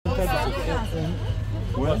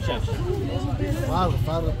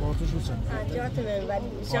فرق پارچش رو چند؟ 50 تومن ولی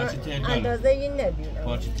اندازه این نبینم.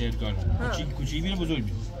 پارچه ترگال. کوچیک بیره بزرگ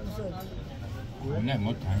بیره؟ بزرگ. نه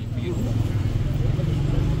ما تنید بیره.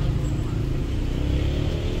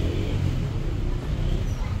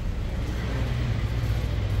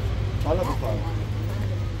 حالا بفرم.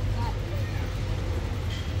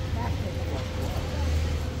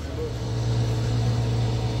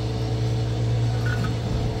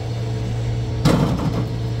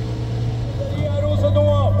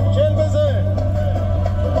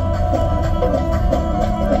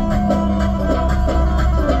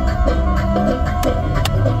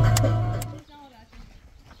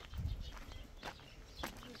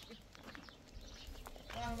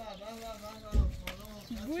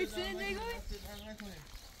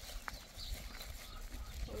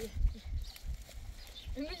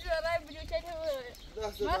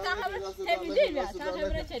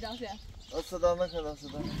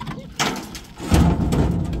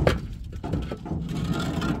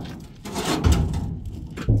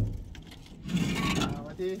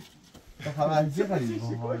 خبرزی خریدی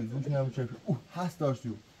اوه هست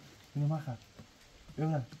داشتی اینو من خرد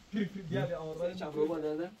ببینم بیا آرمان چپ رو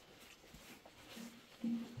بالا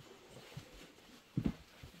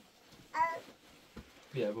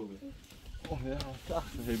بیا بابا اوه یا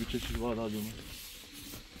سخت هی بکشید بالا دوم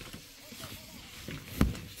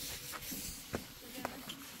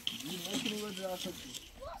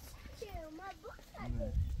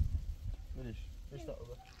بلش تا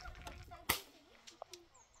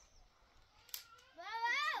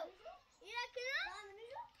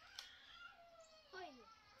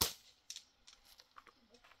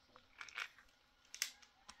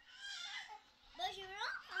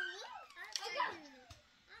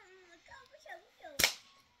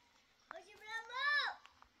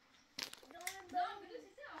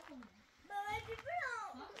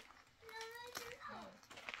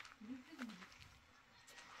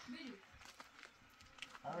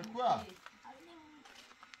Quoi?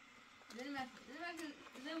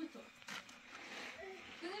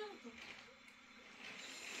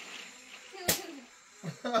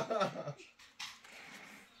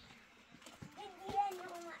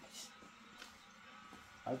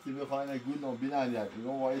 حتی بخواین گول نبینن یک میگم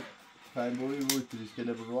وای فهموی بود تریش که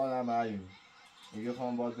نبروان هم عیم میگه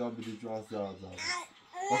خواهم باید گاه بدید جو هستی آزاد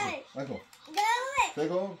نکن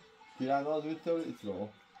بگم تیرانداز بود تو ایتلو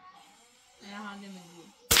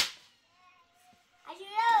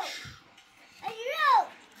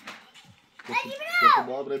تو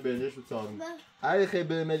باب ری بینش رو تارم اگه خیلی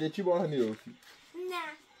بمده چی با هم میروسی؟ نه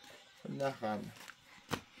نه خواهم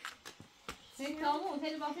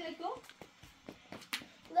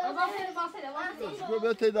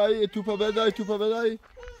بیا تدایی توپا بدایی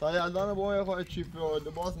تا یلدان باید خواهد چیپ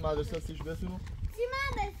باز مدرسه سیش بسونو چی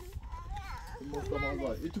من بسون؟ مستمان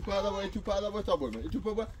باید ای توپا عدا باید تا برمه ای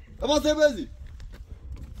توپا باید بازه بزی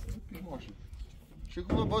ماشی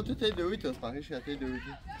شکوه با تو تی دویت هست پخیش که تی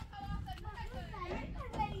دویتی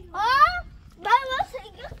واسه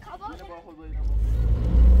اینگه کباب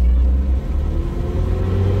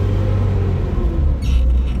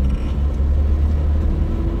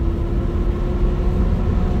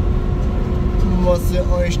واسه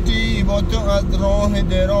آشتی با تو از راه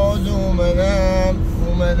دراز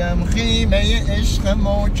اومدم خیمه عشق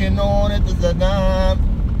ما کنارت زدم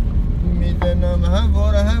میزنم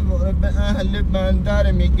هوار به اهل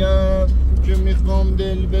بندر میگم که میخوام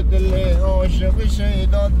دل به دل عاشق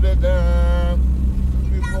شیدات بدم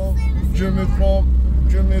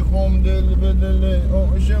که میخوام دل به دل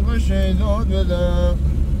عاشق شیدات بدم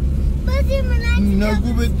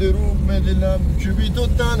نگو به دروغ بدلم که بی تو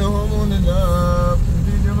تنها موندم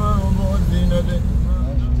دیگه منو بازی نده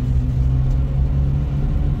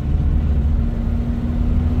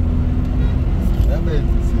نبید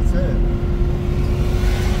سیسه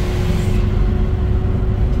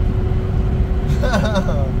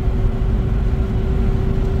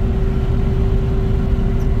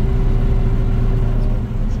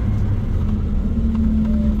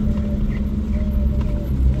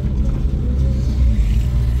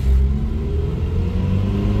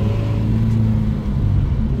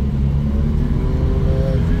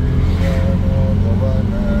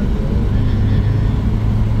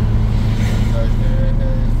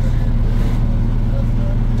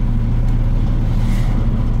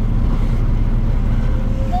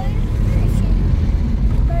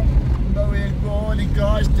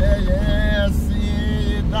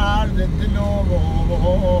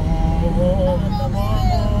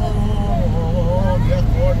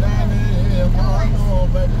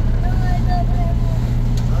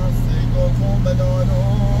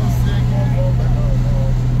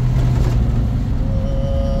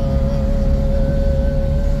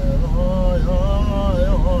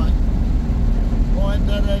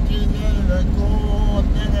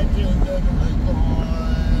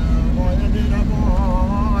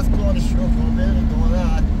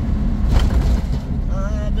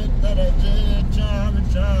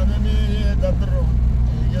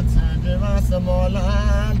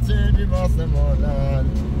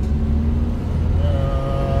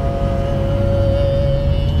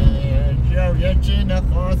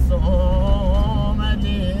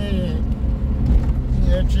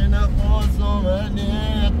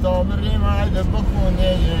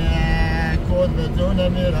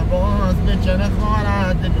میره باز به جن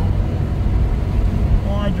خارد دلو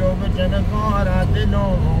آجو به جن خارد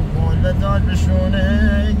دلو گل بدار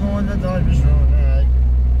بشونه گل بدار بشونه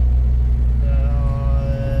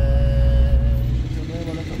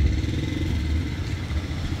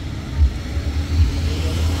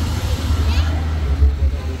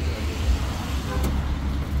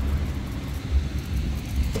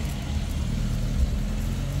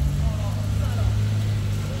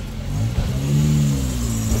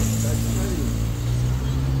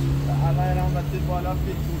بالا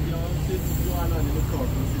فیت بودی آن فیت بودی و الان اینو کار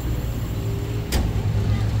کنید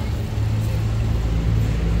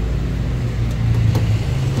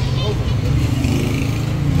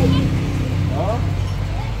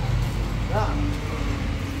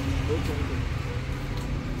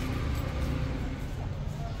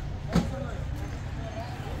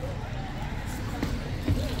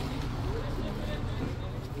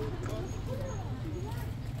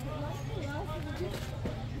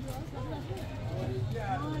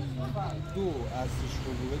دو ارزش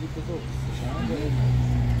خوبی بدی کدوم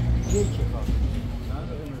یک کفا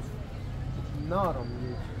نارم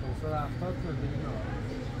یک 570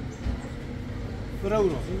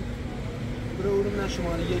 نارم برو من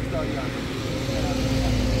شماره یک داریم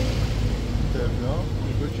تریا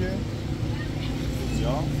بگه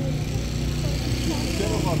یا چه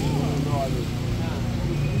رو خواهد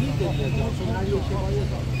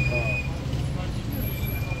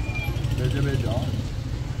بده بده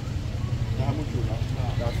همون جونا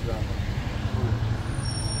دست دارم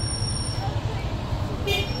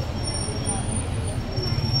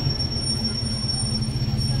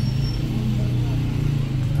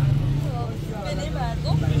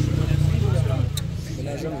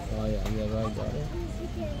لازم آیا یه رای داره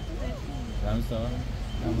رمز داره؟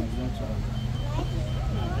 رمزان چرا؟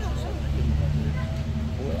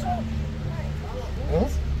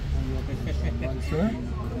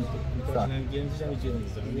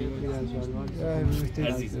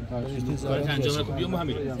 کارت انجام نکن بیام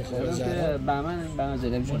همین با من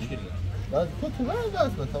زده بشون بعد تو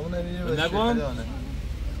دست بتا اون نمیدیم نگم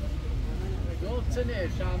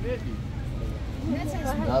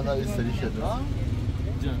نه نه این سری شده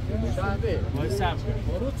شنبه وای صبر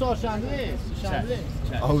برو چهارشنبه شنبه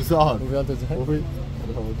اوزان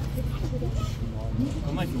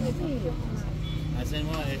کمک اصلا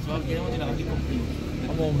ما اتفاق گیرم دیگه همین کنیم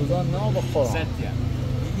اما امروزان نه با خورم ست یا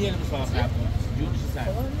دیگه مسابقه کنیم جونش سر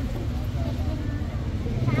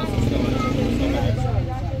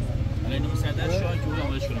حالا اینو مسدد شو که اون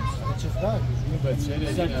آمادش کنم چه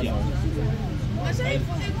ست یا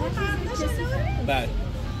بله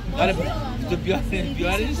آره تو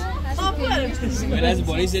بیاریش من از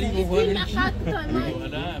بالای سری بخور ببینم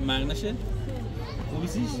حالا مغنشه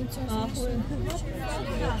خوبیسیش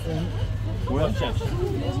خوبه چش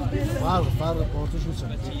فرق پارتوش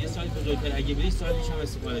میشه یه سال بزرگتر اگه بری سال میشم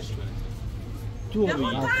استفادهش کنه تو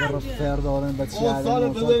اقرار فردارن بچه اون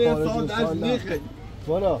سال تو داریم سال از میخه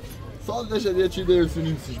بالا سال بشه یه چی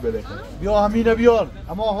درسونیم سیش بره بیا همینه بیار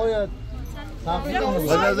اما های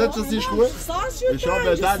و نظر چه سیش خوبه؟ اشان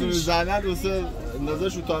بهتر میزنن دوسته نظر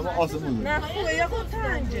شو تایما آسمون نه خوبه یا خود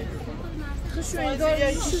تنجه خشو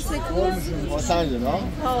انگار شو سکوز تنجه نه؟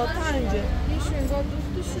 ها تنجه شو انگار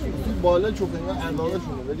دوستشون تو بالا چوب انگار اندازه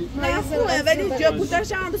شونه ولی نه خوبه ولی جا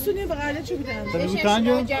بودش هم بسونیم بقیله چوب دارم بگو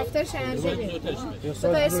تنجه؟ جفتش انجامه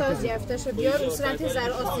تا ساز جفتش بیار صورت زر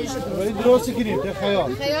آسیش ولی درست کنیم ده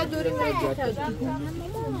خیال دوری مرد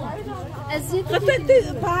از یک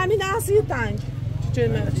قطعه با همین اصیل تنج چه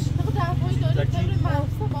مرش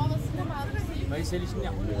ولی سریش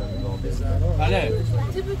نخونه بله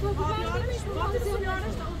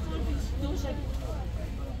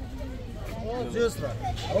جسر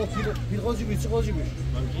bir qo'zi bir qo'zi bir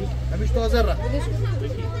hamish toza ra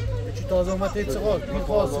چی تازه اومد تی چقدر bir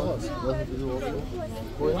qo'zi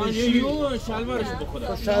من یه شلوارش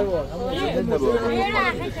بخورم شلوار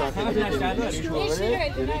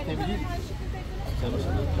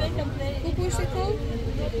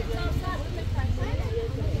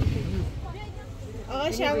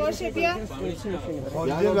آقا شلوارش بیا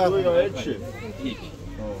خالیده یا چی؟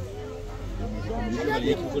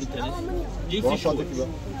 یکی خوری تنیس یکی شده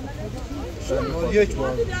یک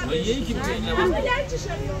بار یکی بکنه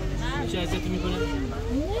چه ازت میکنه؟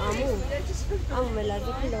 اما ملازم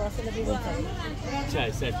که لواسه بیزن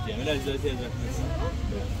چای ست کیم لازم ازت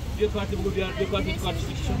بیا کارت بگو بیا کارتش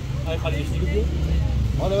دیگه های خالیش دیگه بیا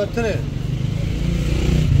حالا بتره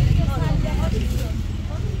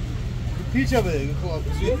پیچه بده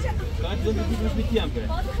کارت رو میتیم که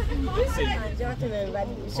جات من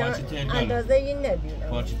ولی اندازه این نبینم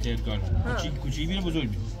پارچه ترگان کوچی بینه بزرگ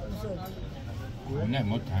بینه نه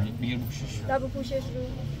ما تنید بیر بوشش تا بپوشش رو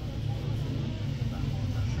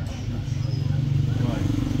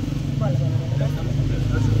بالا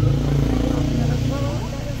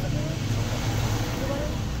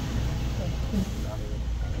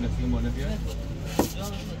نفیم بالا بیاد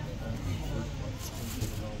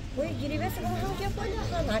وای گیری بس با هم که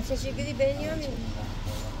بالا هم هر چه شکلی بنیامین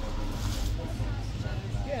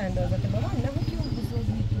یه اندازه بابا نه که اون بزرگ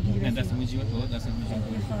گیری بس دست موجی تو دست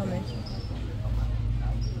موجی خامه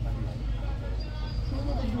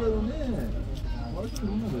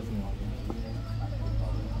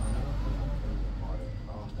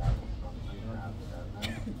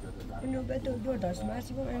اینو به دور داشت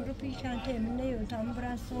مرسی بام امرو پیشن تمنه و تام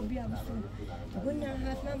برای صبح بیابسون بگو نه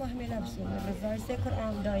حتما با همه لبسون رضای سکر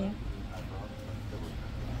آم دایم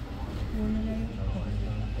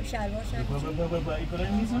شلوار شد با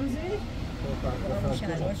ایکارای میزان زی؟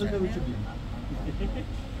 شلوار شد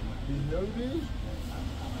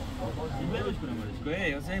بیمه بکنم برش که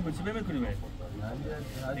یا سعی بچه بیمه کنیم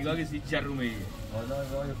نگاه که سی جرومه ایه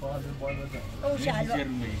اون شلوار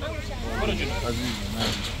جرومه ایه برو جنو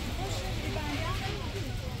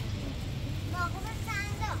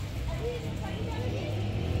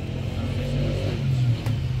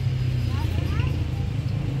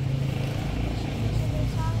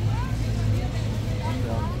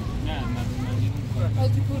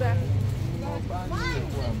آجی پوره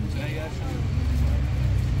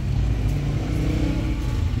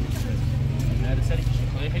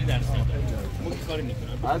خیلی درس نداره مو کاری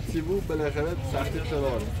میکنم هر چی بود بالاخره سختی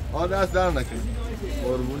سوار آره دست در نکن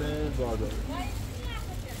قربون زاده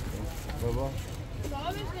بابا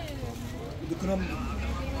بکنم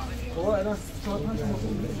بابا الان 4-5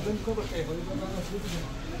 ماه با خیلی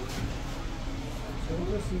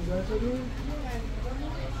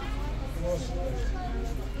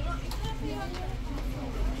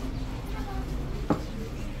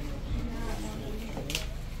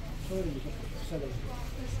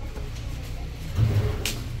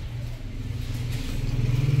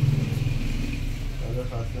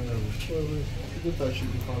دو تا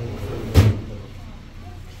شیبی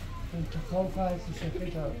انتخاب خواهد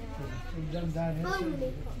سفید ها بودم در هست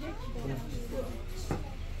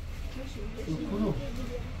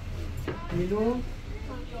اینو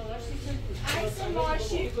عکس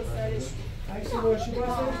ماشی گسترش عکس باشی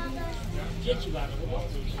باشه یکی برای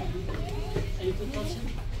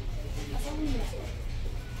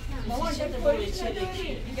مامان چه پولیس چه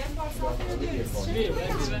داری؟ میگن پارسال داری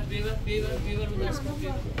بیور رو دست کن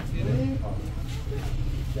بیور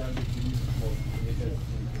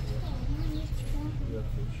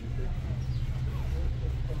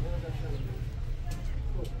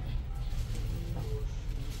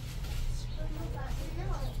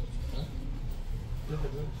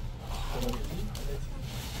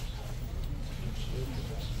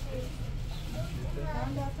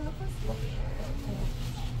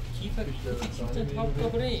كيف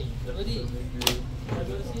تكبرين ودي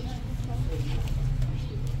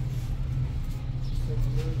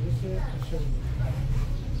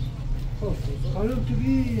خانم تو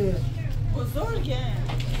بی بزرگه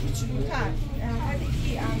کوچولوتر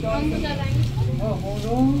هدیکی اندازه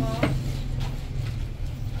خانم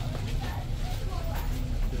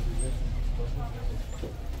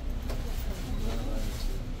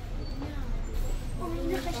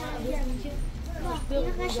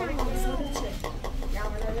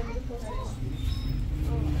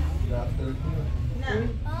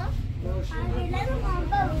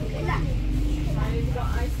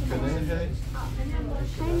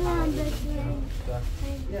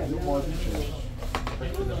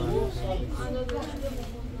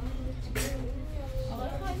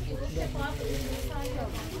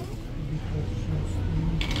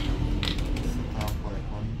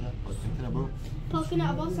پاکن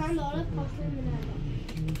عبا سند دارد پاکن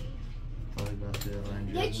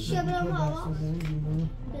منه یه چیشه برم هوا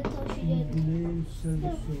به تاشیه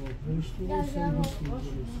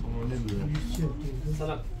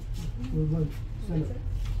سلام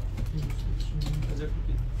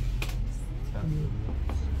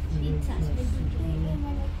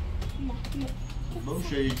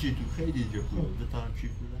باشه یکی تو خیلی جا بود به تام چی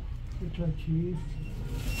بودن؟ به تام چی؟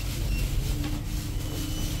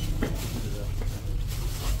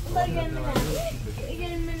 بگیر منم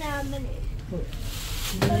بگیر منم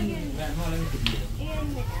بگیر منم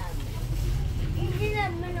اینجا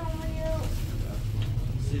منم منو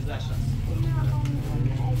 13 شخص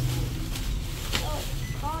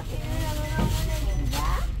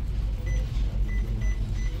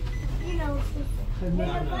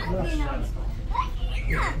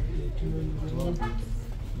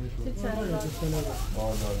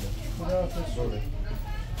آزاده خداحافظ.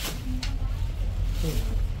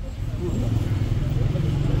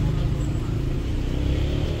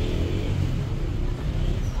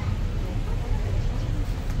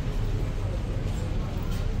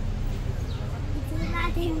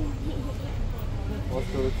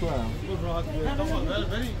 واسه تو هم راحت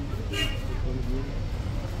بریم.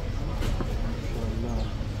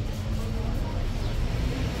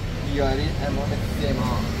 بیارین امام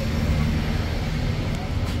سما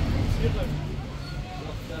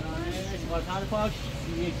دخترانه پاک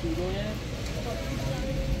 1 کیلوه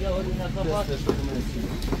یا حدود نصفات دستش رو مرسی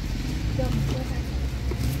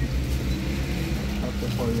حتی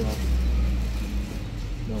پایی هم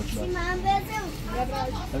من بزن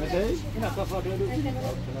نمیدهی؟ این نصفات رو دوست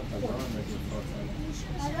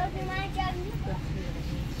حالا که من کردیم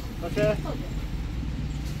باشه؟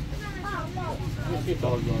 یه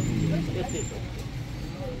سیتا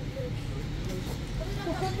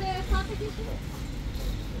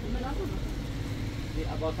دی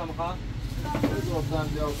عباس هم خواه؟ گفتم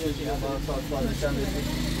بیا کشی عباس سالش هم بزید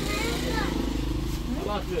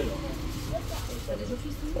عباس بیرو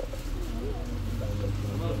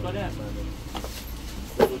عباس کنه؟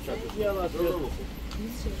 بیا عباس بیرو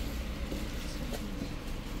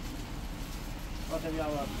باشه بیا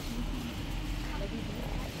عباس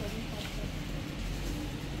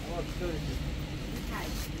عباس بیرو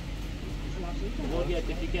بیا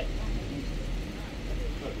تفیکه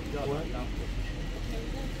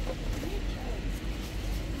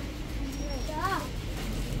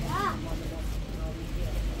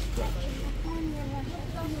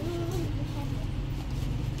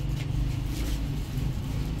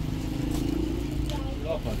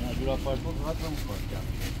جورا بود حتما مخواد کرد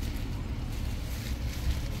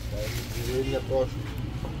زیره پاشو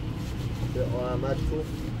به آمد تو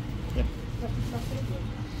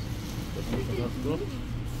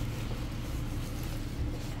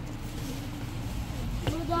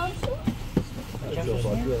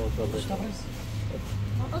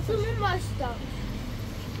Asıl en başta.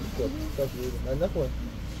 Ben de koy.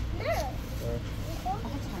 Ne?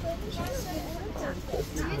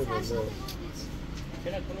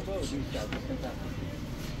 چرا کنو با وجود کرد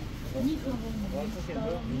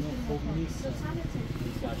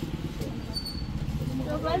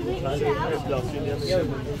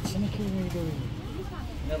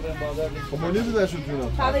خمونی بده شد جونا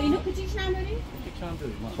تا اینو کوچیکش نداری؟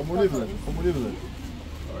 خمونی بده خمونی بده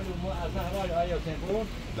ما اصلا رای آیا تنبور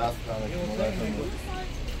دست کنه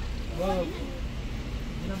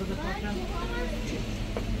اینا بده پاکن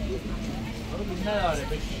نه آره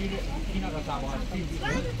به شیر اینا که سامان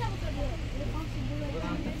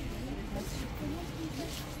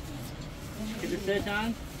که سه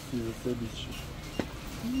چند 33 26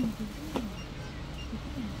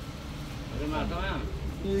 آره مردم هم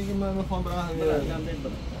دیگه من میخوام برم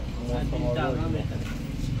همه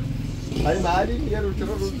هی معلی یه رو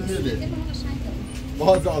چرا روز نمیده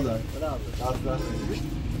باز آدم اصلا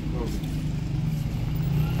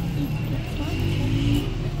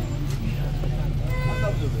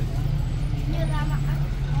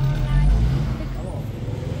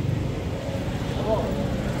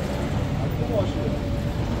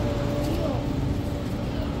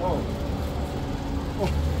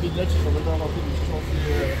Billet çıkıyor, buradan bakıyor, bir çok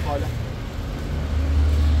iyi hala.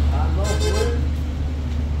 Allah bu.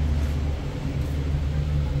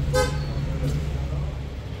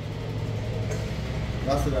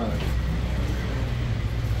 Nasıl yani?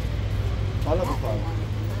 Hala bu falan.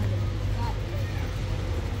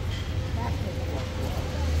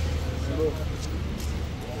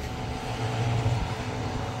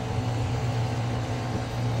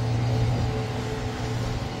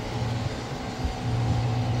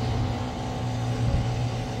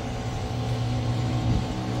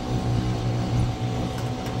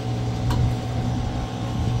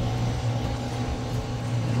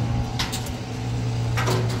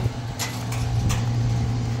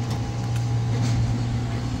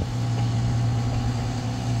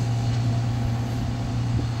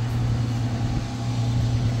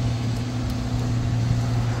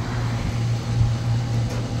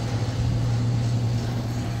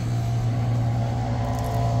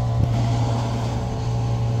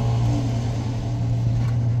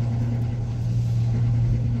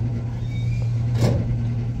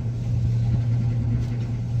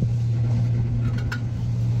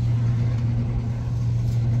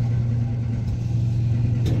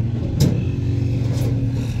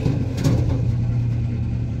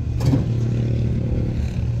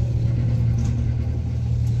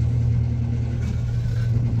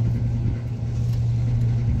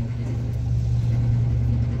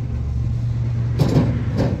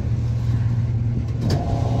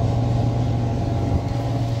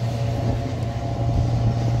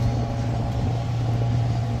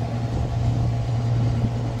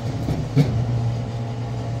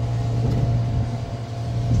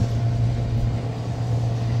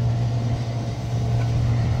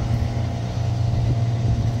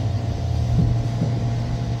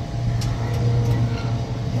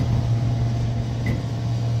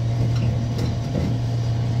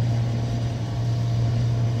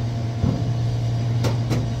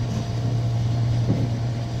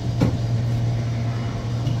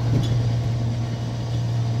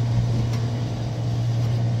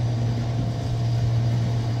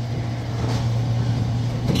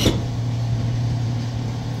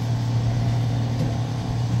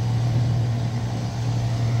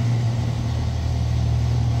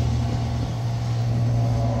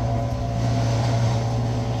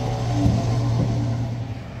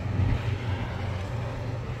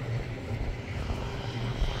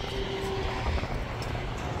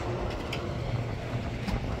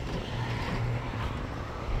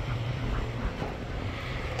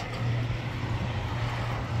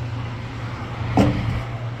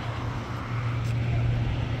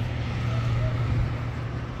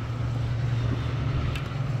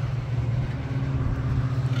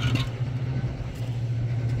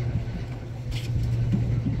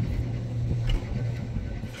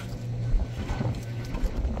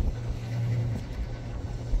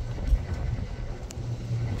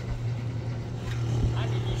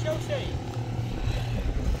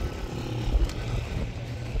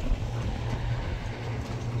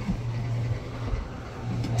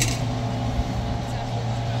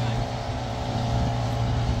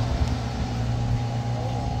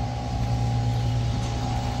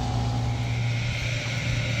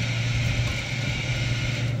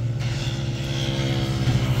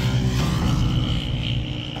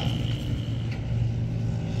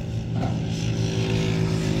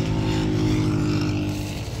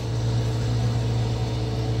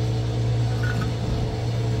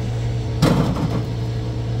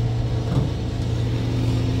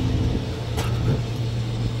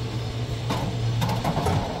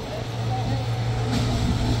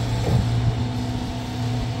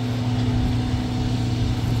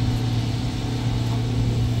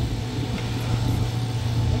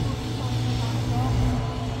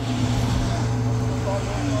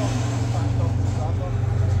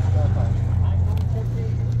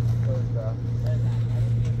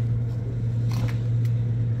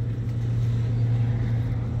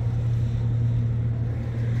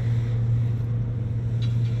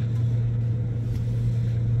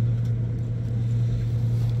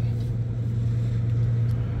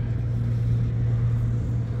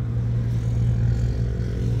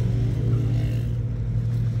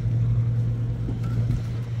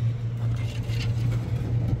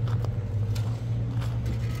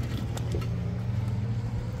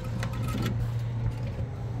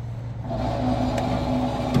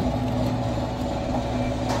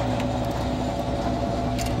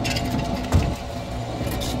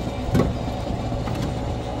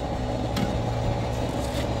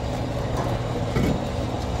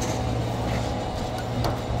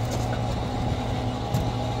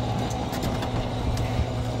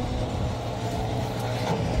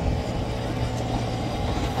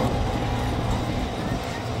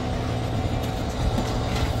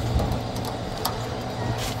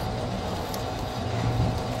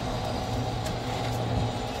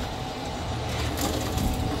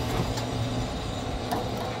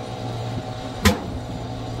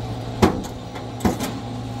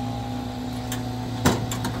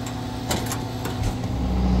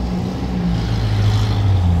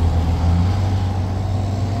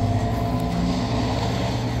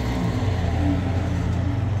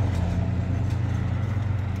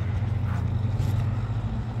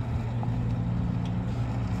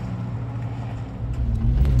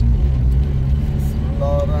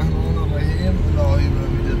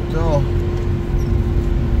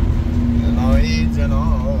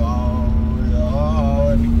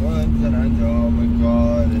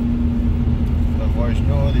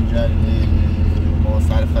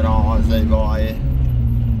 وای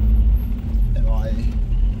وای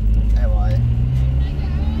وای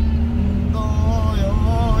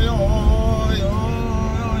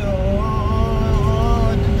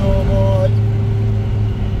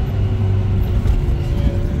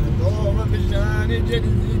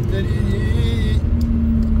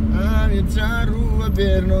Taru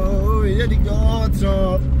berno yedi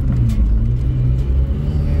gotso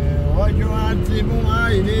Ojo ati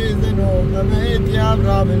bumai nizeno Kameti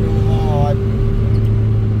abramenu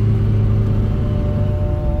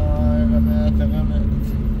Gamet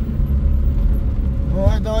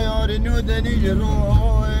Oy dayari nudeni jero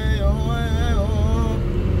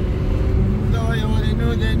Dayari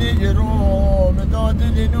nudeni jero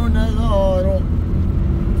Medadili nunazaro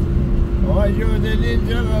آیو دلی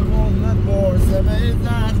جوابم نپرسه به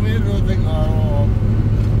زخمی روزگارم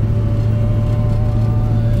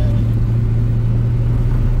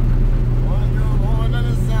آیو مانم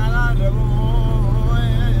سرر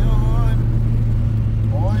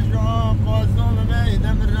آیو قاسم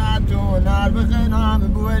میدم راتون هر بخینم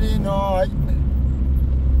بوری نای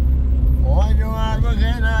آیو هر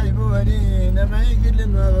بخینم بوری نمیگلی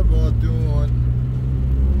مبادون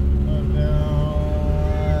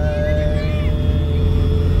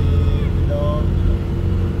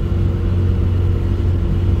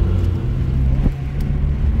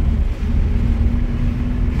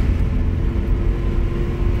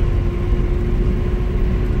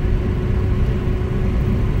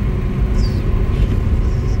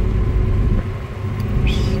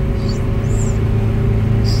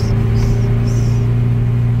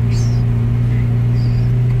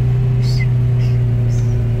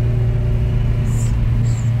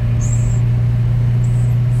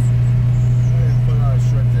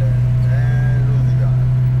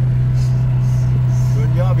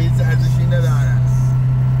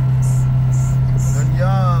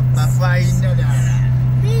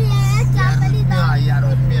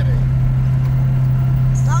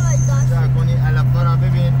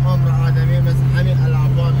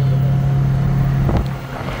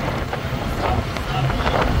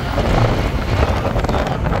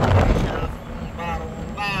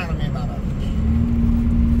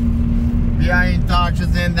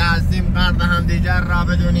زنده هستیم قدر هم دیگر را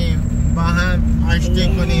بدونیم با هم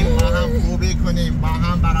آشتی کنیم با هم خوبی کنیم با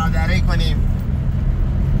هم برادری کنیم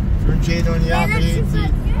چون چه دنیا به هیچ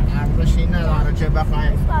ارزشی نداره که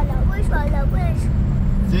بخوایم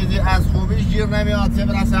چیزی از خوبیش گیر نمیاد چه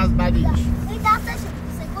برسه از بدیش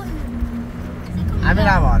امیر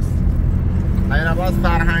عباس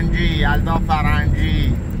فرهنگی یلدا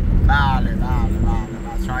فرهنگی بله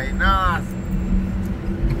بچه های ناز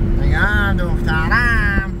میگن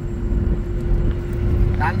دخترم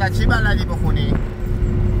یلدا چی بلدی بخونی؟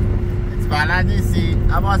 هیچ بلد نیستی؟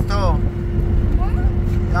 عباس تو؟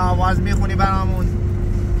 یا آواز میخونی برامون؟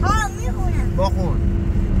 میخونم بخون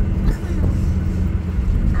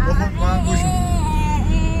من گوش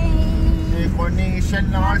میکنی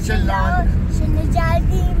شلال شلال شنه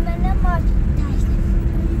جردی من مات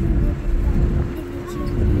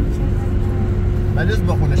بلوز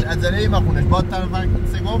بخونش ازاله بخونش با طرف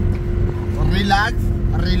سگم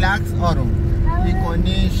ریلکس آروم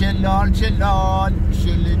میکنی شلال شلال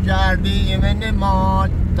شل جردی من مات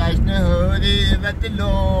تشنه هودی و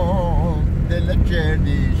دل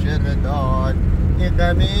کردی شرداد این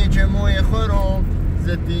غمی که موی خورم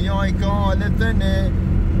زدی های کالتنه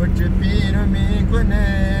و چه پیرو میکنه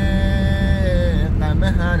غم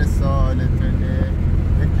هر سالتنه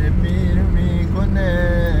و چه پیرو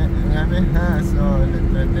میکنه غم هر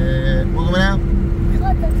سالتنه بگو منم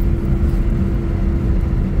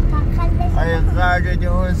ای خرج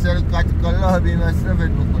جون سرکت کلاه بی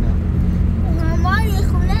مصرفت بکنم همه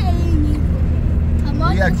خونه اینی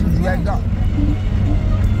بیا چیز یک دا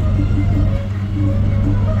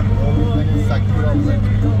سکورا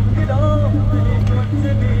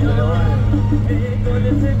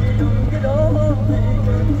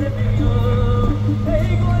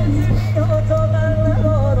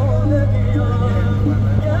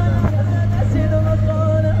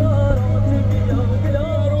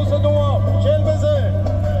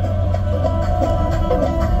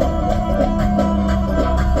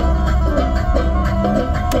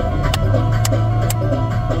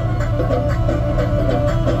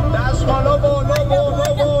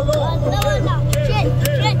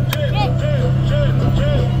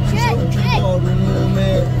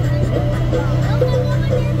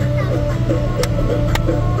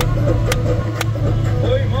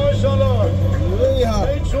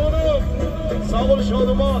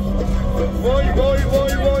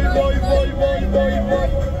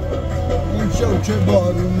شوک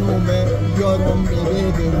بارونومه یارم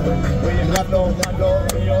ببینم الو الو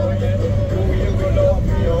میای روی گلاب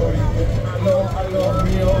میای الو الو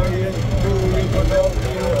میای روی گلاب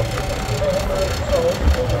میای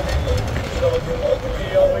شادومات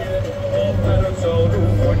میای آخر سالو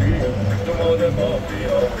کنی دماد ما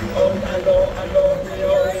بیای الو الو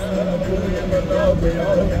میای روی گلاب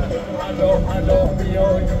میای الو الو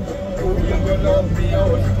میای روی گلاب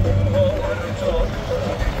میای آخر سالو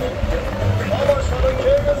بابا شما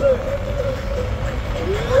کی بزن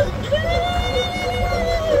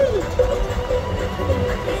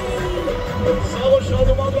سوار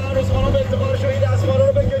شادومان و عروس خانم افتخار شهید اسمالا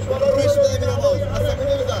رو بکش بالا رو روش بده میرم باز اصلا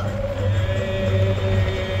نمیدم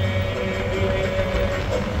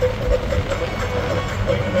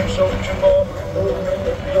شوک بارونه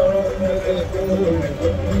یارم بده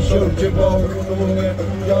شوک بارونه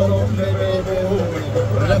یارم بده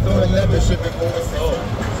رفتم نبشه به قوسا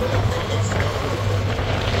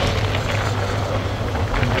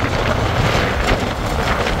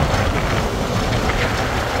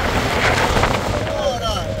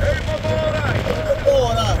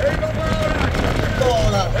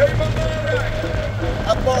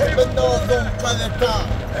عباس بن ناظم قلتا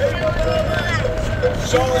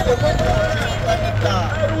شاهد بن ناظم قلتا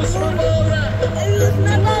عروس مبارك عروس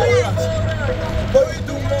مبارك بوي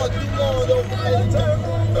دوما دوما دو قلتا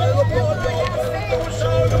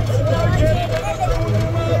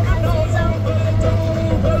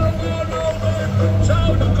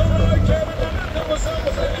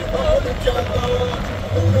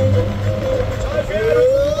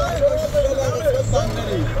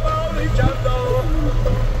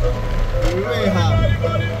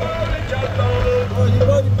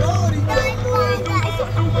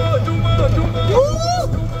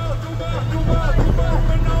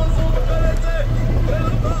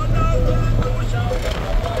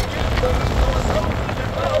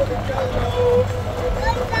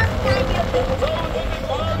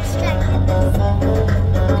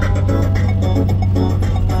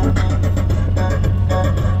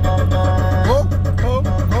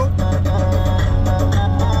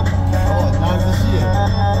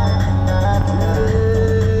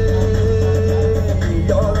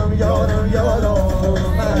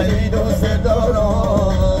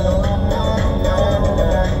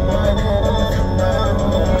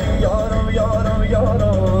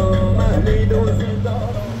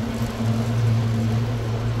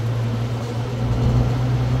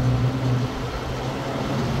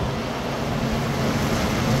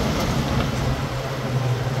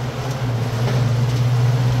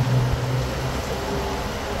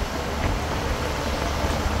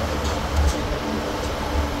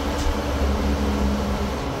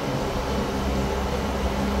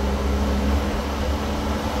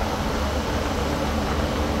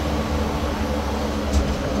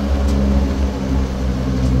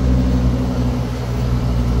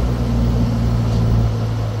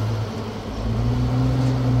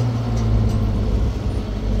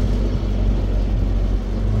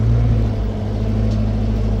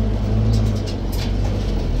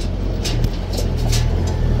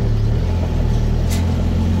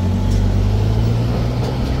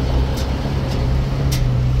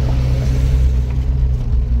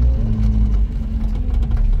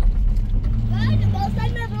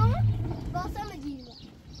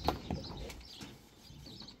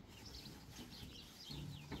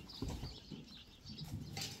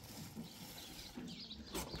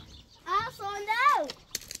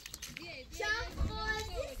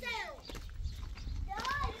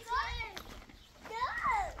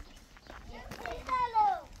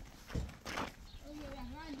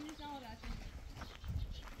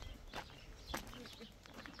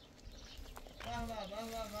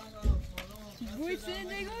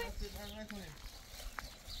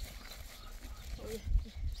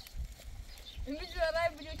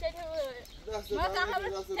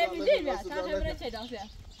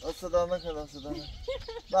صدا نکن صدا نکن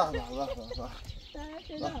باه باه باه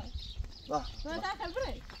باه ما تاخر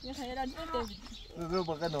بري يا خي لا تدبي بيو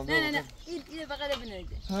بقدم لا لا إيه بقدر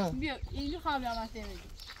بنرجع بيو إيه خام يا ما تنرجع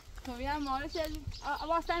تو يا مالك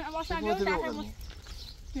أباستان بيو تاخر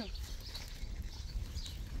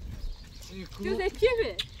شو ذا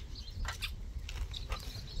كيفه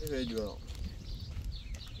إيه جوا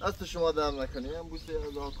دست شما در نکنی هم بوسه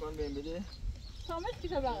از کن بهم بده تامش کی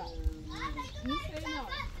بقى نیست اینا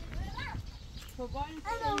تو باید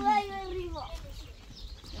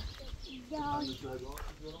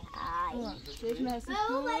چش محسوس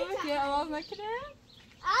کن که آواز نکنه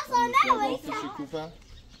اصلا نمیشه شکوفه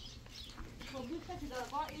خب بود که داره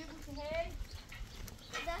با اینو بوسه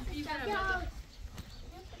هی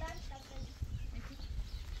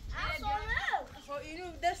خب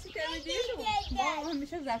اینو دستی که میدیشو با هم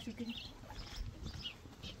میشه زرشو کنی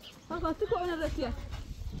ها تو کنه رسیه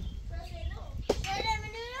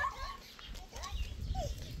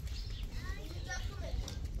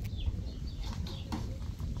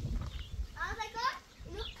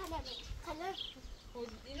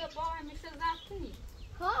اینو با هم میشه زرش کنی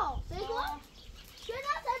ها بگو چرا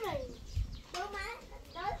نمی‌ری با من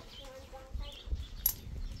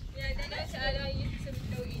یعنی داشت الان یه چیز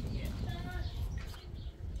می‌دویدیه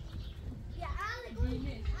یا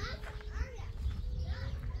آله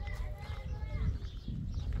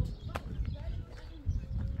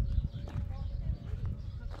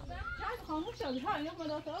خاموش شد ها اینو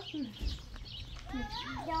خدا تو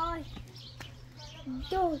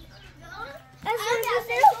دو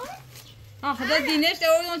خدا دینش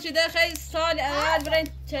اون چیده خیلی سال اول برای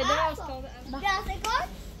چه داست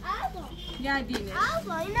یا دینش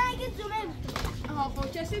آبا اینا اگه زومه ها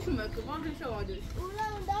خب کسی شو مکه با هم شو آدوش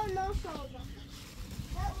اونا نشود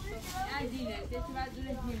یا دینش کسی بعد دونه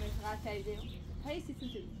نیمه فقط تاییده هی سیستم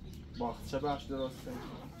شد باخت چه بخش درست کنی؟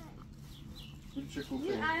 این چه کوپه؟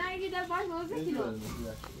 این الان اگه در باید موزه کیلو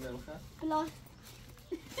پلاس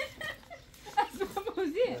از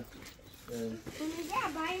موزیه اونجا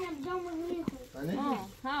باید نبدام مهمی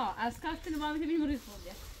ها از کافت نما میشه بیم ریز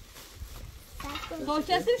خورده خب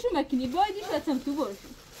کسی شو مکنی بایدیش بچم تو باشی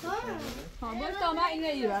ها باید تا من اینه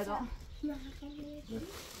ایرادا اینه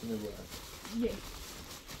باید یه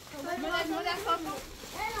مدر کافت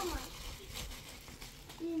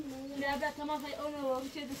نه بیا تمام خیلی اون رو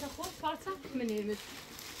چه دست خود پارسا منیمت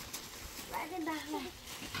بعد بحر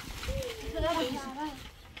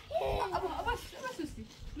ابا سوستی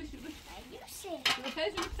بشو یوسف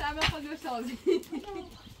خیلی شو تعمل خود رو سازی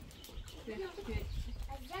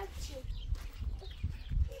عجب چی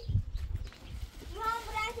ما هم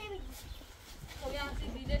براته بگیم خب یه همسی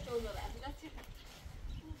دیده شو ببر دیده چی؟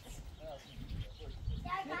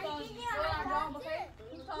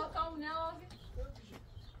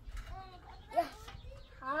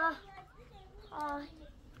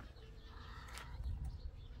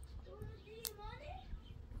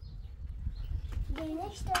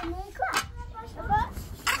 Deniz dönmeyi koy. Baba.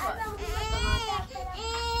 Vay ha.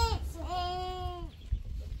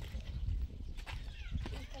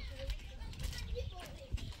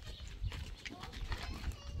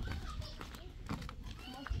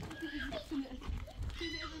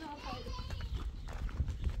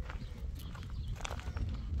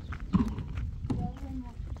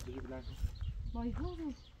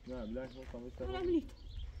 نه بلک بخوام Vad är det?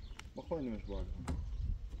 ما خواهیمش باید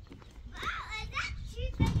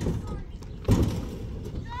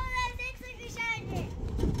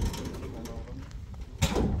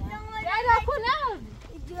Gel kolla.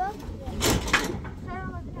 Idiot.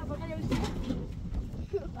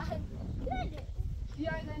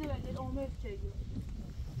 Ya idene verdi, olma istiyor.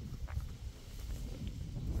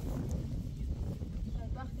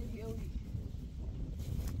 Bak dedi öyle.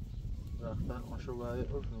 رفتن آشو برای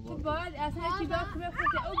تو باید اصلا کی باید که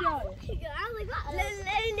بخوره او بیاره.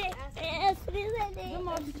 تو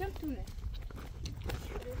ما بیچم تونه.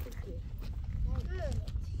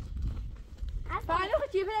 فعلا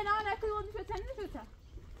خود چی بله نه نکنی اون شو تنه شو تا.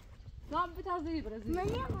 نام بتاز دیگه برای زیر.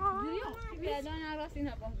 زیر. فعلا نه راست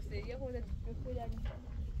اینا باز بسه یه خورده بخوره این.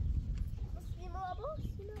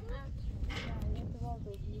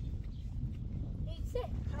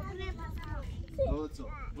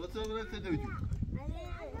 لطفا برای تدویدی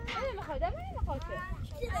انا مخوده من مخوده.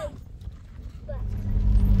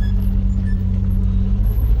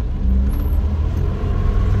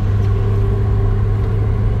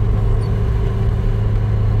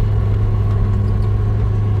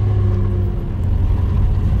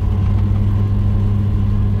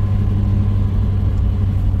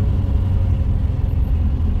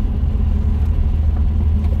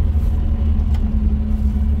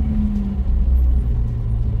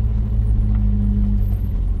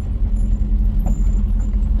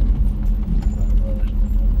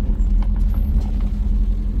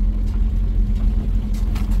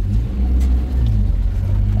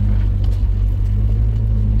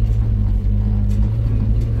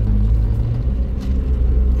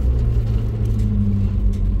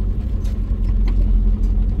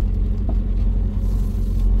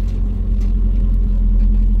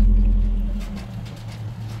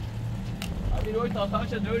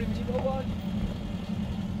 تا دوری میشی بابا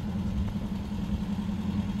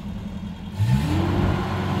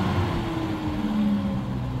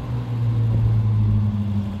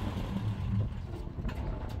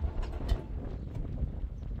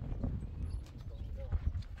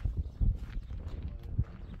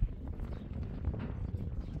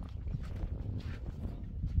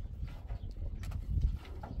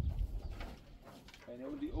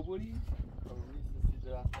یعنی اون عبوری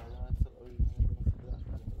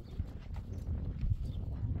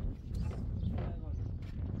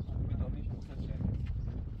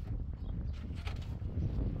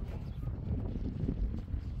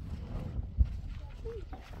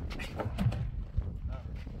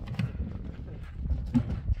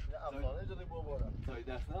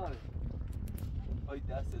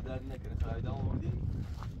دست در نکنه خواهی دام آوردی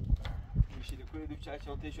میشیده کنی دو چه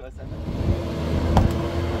چانته شو اصلا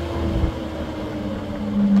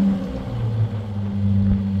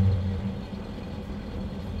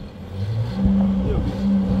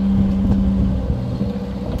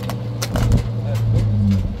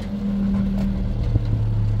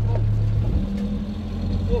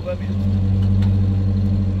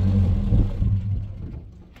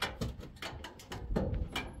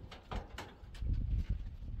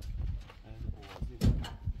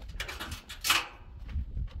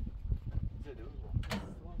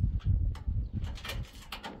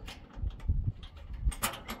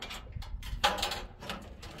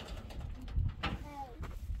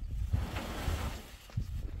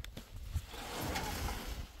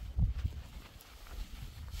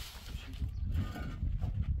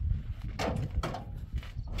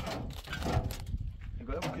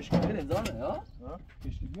کشکیدن انزانه یا؟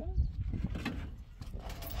 کشکیدن؟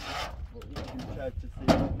 با این چرچه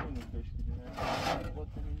سیدون کشکیدن با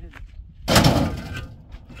تنینجه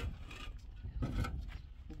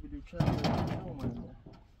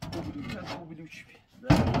خوب بلوکه خوب بلوچ بی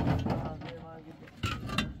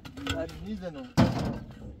نیزنم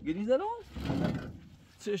گلی زنم؟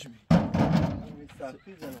 چشمی این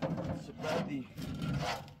سرپی زنم سپردی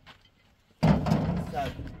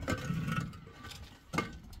سرپی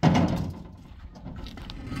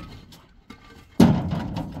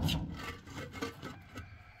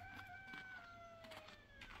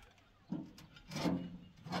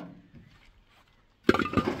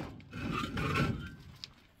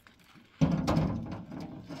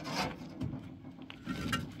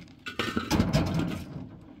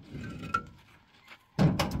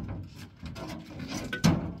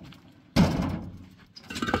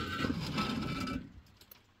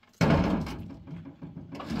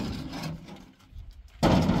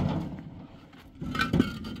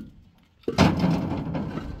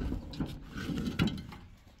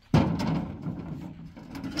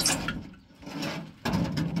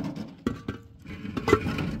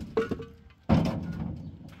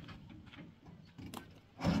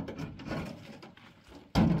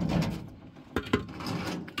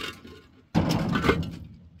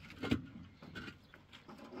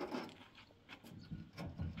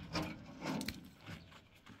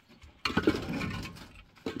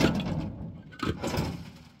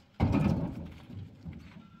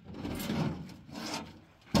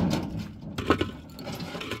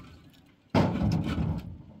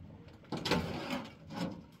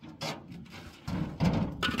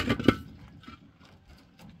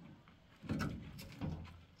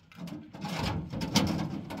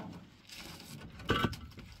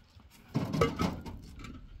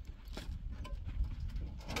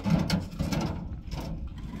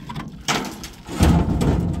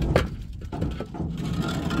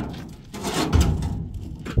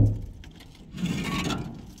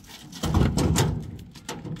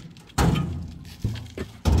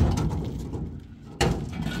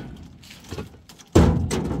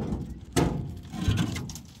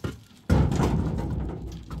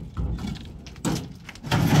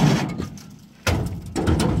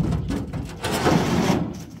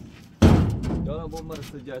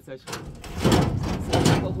جلسه شد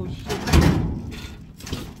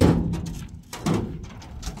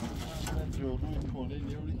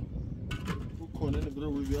کنه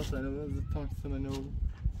برو روی بیا سنه من تاک سنه و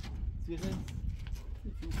چیزه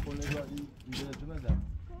تو کنه بعدی اینجا دادم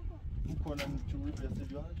اون کنه چوری بیاسته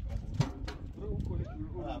بیاش برو اون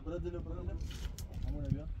کنه برو دل همون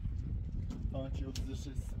بیا تاکی 36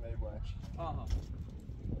 می باش آها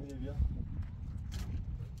بیا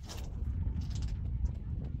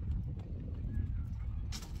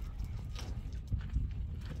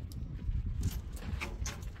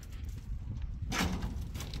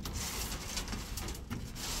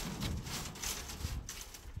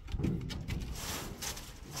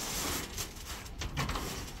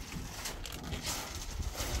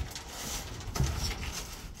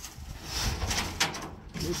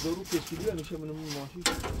ضرور کشیدی میشه منو ماشین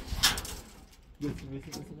بیسی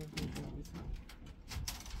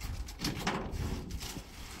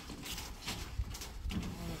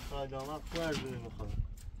خدامت فرد میخواد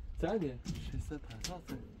چنده؟ 600 هست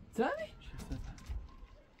چنده؟ 600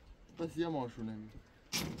 بس یه ماشونه میده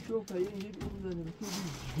شوف هي الاولى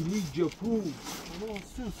جلي جابو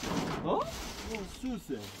سوسه ها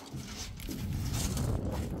سوسه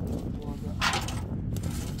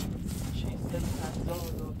شي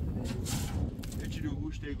 $7,000 ايش لو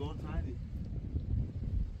گوشت گون ثاني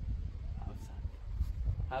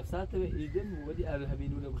 700 تا ایده موادی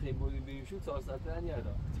همینونه بخیم بودی بیمشون 400 تا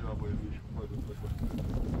نیادا چرا باید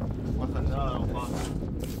مثلا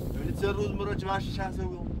ببینید چه روز مراجعه‌اش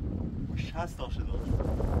 60 تا شده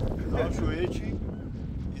داشت شویه چی؟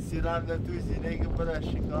 ایسی رمده توی زینه که برای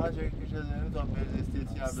شکاها چه کشه زنه تا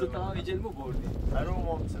پرزستیتی هم سه تا هم جلمو بردی هرو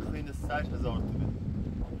ما سخین 60,000 تو بده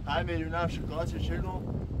 5 میلیون هم شکاها چه شلو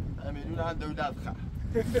 5 میلیون هم دولت خواه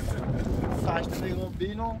 6 تا دیگه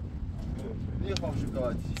بینو میخوام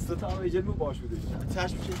شکاهاتی سه تا هم جلمو باش بوده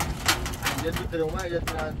چشم چه؟ یه تو ترومه یه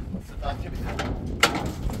تو من ستاکی بیده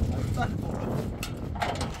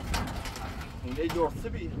اینه جورسه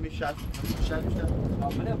بی میشد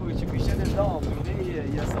آمنه باید چی بیشتر دام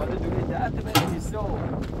اینه یه ساله دوله 10 تا من نیسته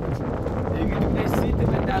دیگه دوله 30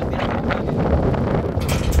 تا من تقدیت کنم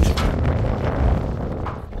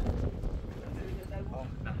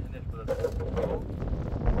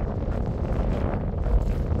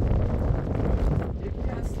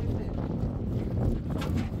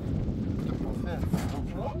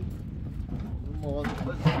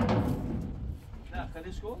نه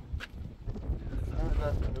خلیش کن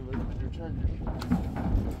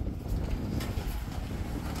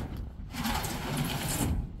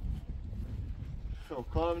خب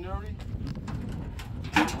کارم نیاری؟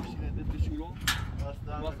 ماشینه دید شروع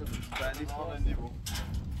وقت بعدی کارم نیبو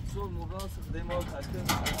سول موقع سخده ما خسته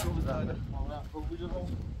شو بزنه خب بجا رو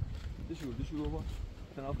دی شروع با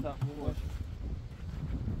تناب تحمون باش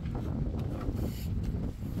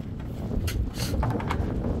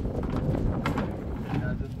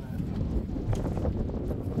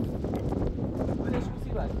بلش کن سی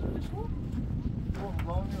بعد بلش کن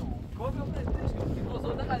کار بیام بلش کن که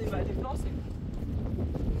آزاده خیلی بعدی ناسیم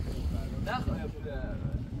نه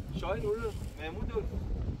شاین اون مهمون دور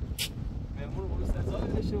مهمون اون استرزال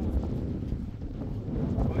بلشه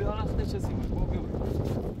باید آن اخته چسی بود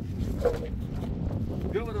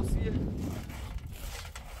بیا برو سیه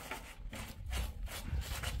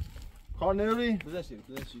کار نیاری؟ بزشی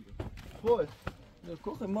خود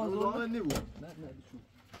کوخ ما زور نیبو نه دشو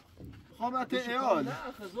خامت ایال نه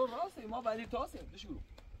خزور راستی ما بعدی تاسیم دشو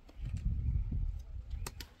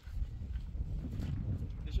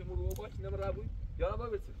دشو مرو باش نمر ربوی یارا با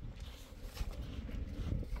بتر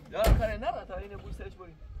یارا کاری نره تا اینه بوی سرش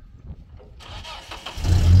بریم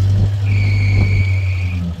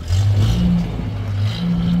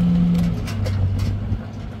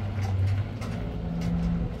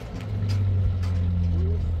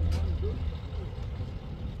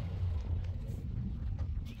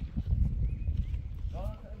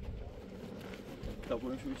تا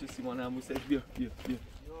بریم شوی چه سیمان هم بوی سرش بیا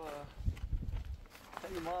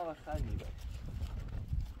خیلی ما و خیلی میبر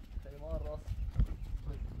خیلی ما راست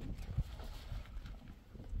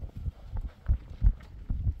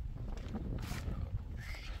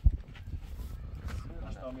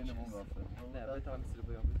نه باید هم سر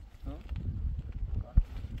بیام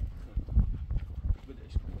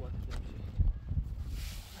بدهش کن قوات جمشه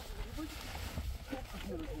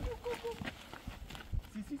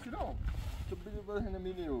سی رام که بده بره هنه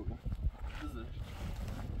میلی رو بزش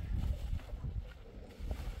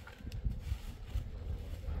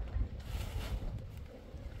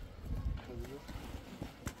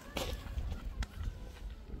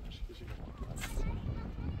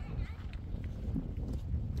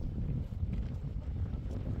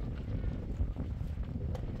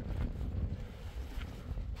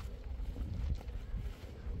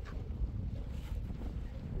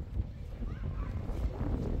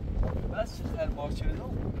بس چه خیلی باشه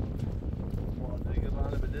دو مادر که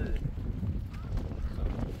بانه بده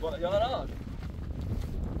یاران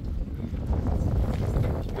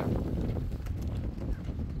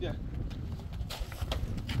بیا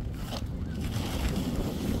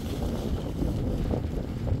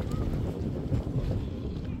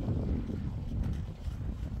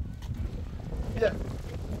بیا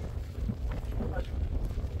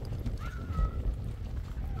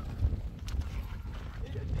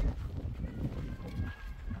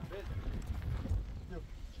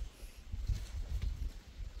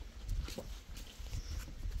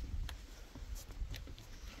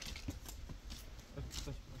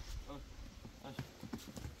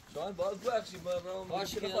شاید باز بخشی برام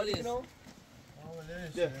باشه خالی بیالیست کنم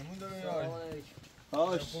آمالش مون داره یار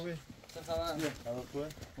هاش خوبی چه خبر؟ خبر خوبه؟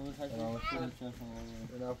 خوبی خشم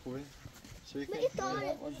نه خوبی؟ چه من این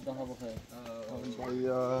داره باشه ده بخیر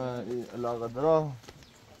یا علاقه دارم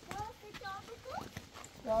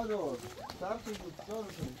دادو صرف بود دادو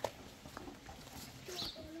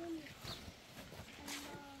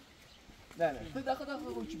نه تو داخل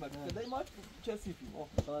کوچی مگه کدای ما کسی فی او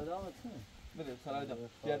خالدامت بله خالدام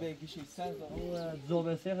بیا به گیشی سر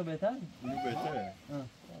زوبه سیخ بهتر اینو بهتره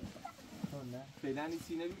نه فعلا این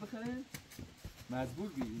سینه بی بخره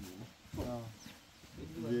مضبوط بی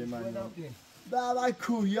یه من بابا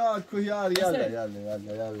کوهیار یلا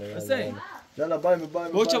یلا بایم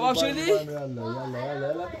گو چباب شدی؟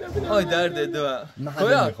 یلا آی درد دو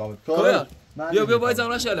کویار بیا باید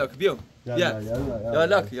زمان شلاک بیا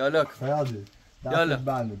یالاک فیاضی دستش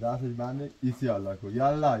بنده ایسی یالاکو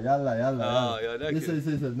یلا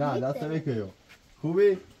ایسی نه دست بکیو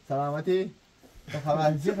خوبی؟ سلامتی؟ تو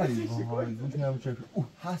خبر چی خریدی؟ اوه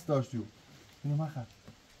هست داشتیو اینو من خرد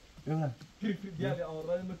ببینم بیا به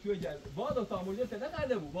آرای مکیو گل بادو تاموجه تده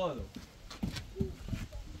کرده بو بادو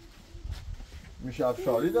میشه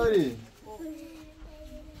افشاری داری؟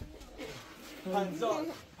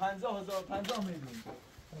 50,000 میلیون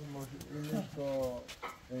اینش تا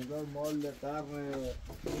انگار مال قرن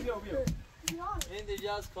بیا این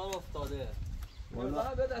دیگه از کار افتاده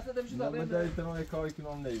والا به دست دمیشه تا من داری تمام کاری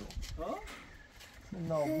کنم نیو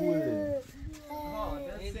نابوده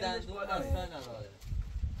این دندون اصلا نداره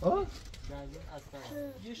دندون اصلا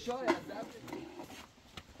یه شای از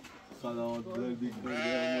سلامت دردی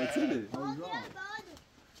کنه موچله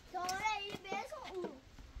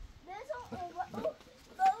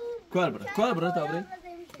کار برا تابری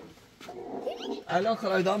الان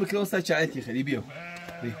خرای دام کلون سا چایت کی خری بیو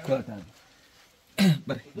بی کار تام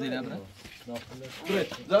بره دینا برا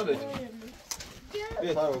برید زابط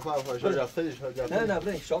فارو شو رفتیش نه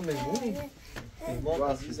بره شام مهمونی ما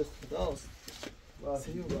عزیز خداست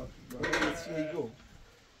واسیو چیگو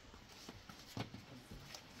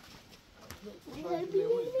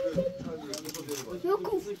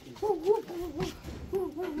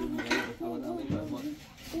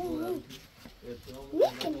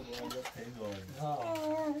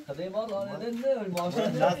خدای ما داره نه ماشین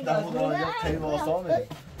دمو داره خیلی آسانه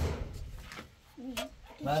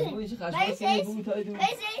مجبوریش خشم سینی بود تا دو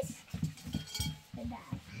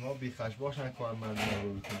ما بی خش باشن کار مردم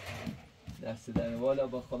رو بکنیم دست در والا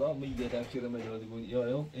با خدا میگه در چیره مداده بود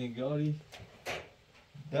یا انگاری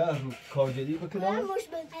در رو کارجدی بکنم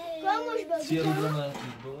چیه رو برم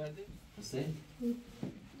ببرده حسین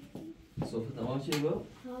صحبت تمام چیه با؟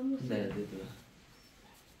 نه دیده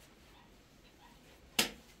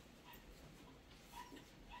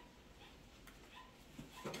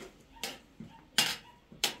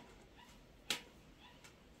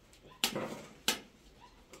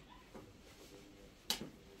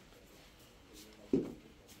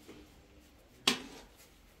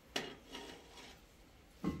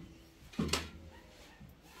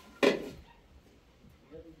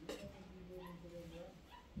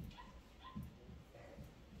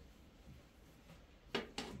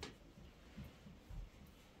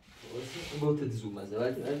با تدزوم مزه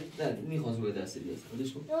ولی نه میخوام زور دستی بیاست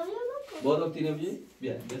ولش کن بالا تیرم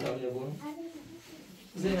بیا تا بیا برو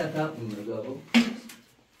زینت هم میگه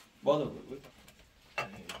بالا برو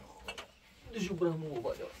دشو برام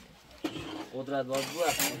بالا قدرت باید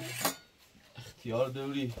بخشی اختیار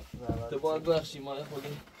دوری تو باید بخشی ما خودی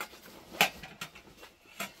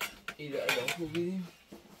ایره الان خوب بیدیم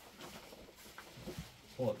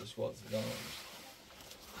خودش بازی دارم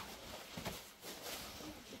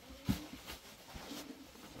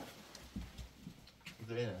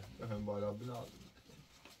زینه بهم بالا بلا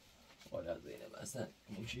بالا زینه اصلا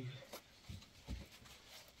موشی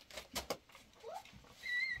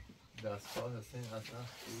دستگاه حسین اصلا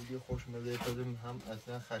خیلی خوشمزه دادیم هم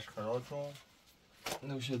اصلا خشخراتون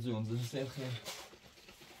نوشه جونزه حسین خیلی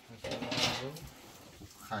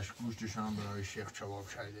خشگوشتشون هم برای شیخ چباب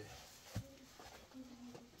شده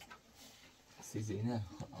سی زینه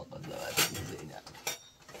آقا زود سی زینه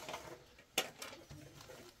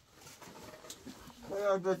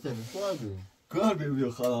کار بکنیم کار بیم کار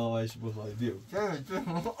بیا خلاهایش بخوای بیا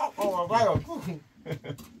آقا باید کن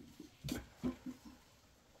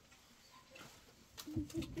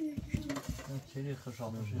خیلی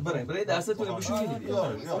خوشحال میشه برای دستتون بشویی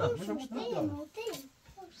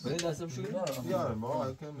برای دستم شویی بیاره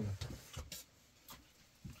ما کمی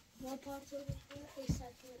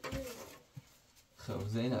خب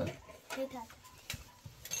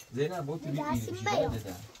زینب با تو بیایی بشی باید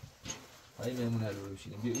دادم های مهمونه رو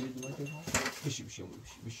بشینیم بیا ایره دومه تلفون بشی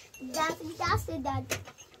بشی دست داد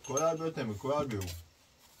کار بتمی کار بیو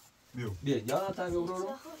بیا یا نه تا بیا برو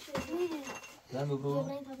نه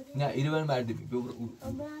برو نه ایره بر مرده بیا برو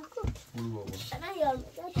بابا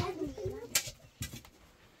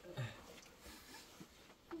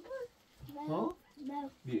ها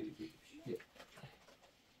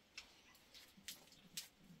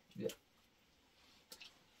بیا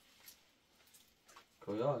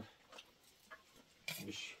کویار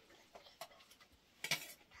بشی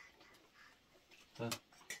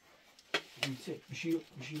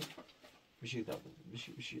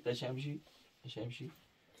بشی قشنگ بشی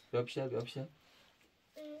بیا بیشتر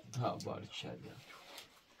ها باریک شد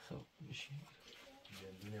خب بشی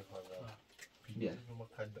بیا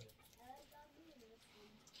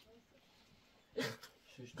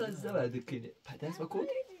قصه بعد کنه پدست با کودی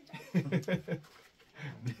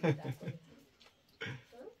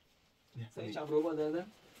سعی چم رو با داده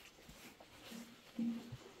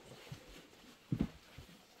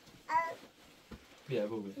بیا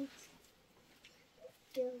بیا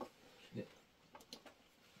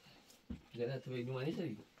بیا تو بگو منی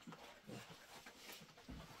خرید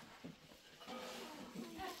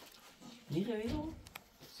نی خرید رو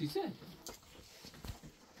 300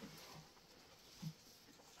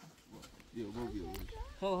 بیا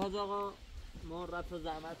خب حاج آقا ما رفت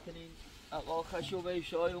زحمت کنین آقا خشو به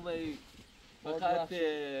شای و به فقط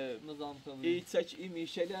نظام کنین ای تچ ای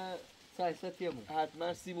میشله سایست یمو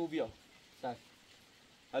حتما سیمو بیا سای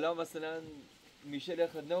الان مثلا میشله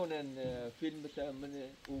خدنونن فیلم تا من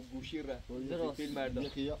و گوشی را فیلم مردم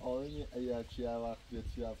یه آینی اگر چی وقت بیاد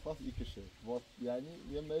چی فاس ایکشه یعنی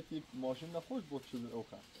یه متی ماشین نخوش بود شده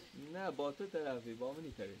اوخه نه با تو طرفی با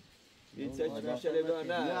منی طرفی ای تچ میشله بیا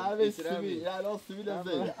نه یه سیبیل الان سیبیل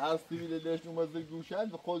زیر از سیبیل داشت اومد گوشن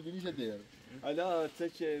به خود بینیش دیر الان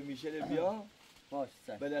تچ میشله بیا باش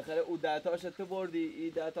سای بالاخره او دهتاش تو بردی ای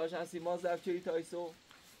دهتاش هستی ما زفچری تایسو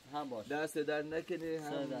هم باش دست در نکنه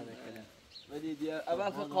هم در نکنه ولی دیگه اول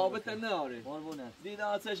قابت ناره قربونت دینا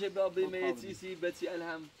آتش با بیمه چیزی بچی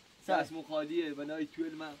الهم دست مخالیه بنای توی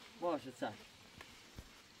من باشه سای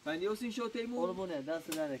من یوسین شو تیمون قربونه دست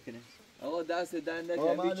در نکنه آقا دست در نکنه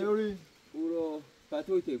آقا من نوری او رو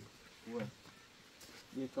پتوی تیم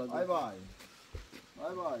بای بای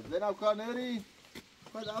زینب کار نوری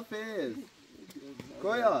خداحافظ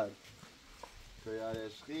کویار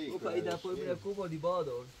عشقی او پای دپوی میره کو بادی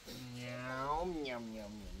بادور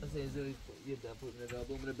میام از این یه دپوی میره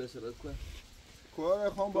رابو میره بسرد کن کویار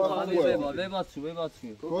خون با خون بباد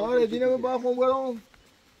شو کویار دینه با خون برام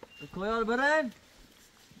کویار برن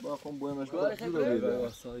با خون بویمش کویار خیلی برای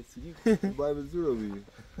باید به زور رو بی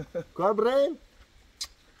کویار بریم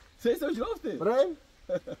سه سو جرافته بریم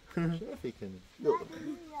چرا فکر کنی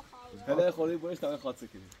هلا خوری بویش تمام خاطر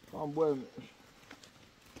کنی خون بویم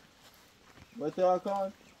باید ترا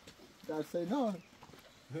کن در سینار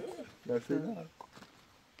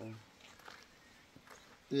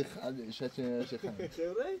ای خاله شچه خیلی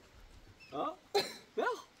خیره؟ ها؟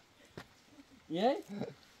 یه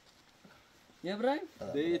برای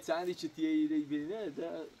ده چندی چطیه ایده بینه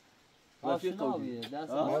ده آشنا بیه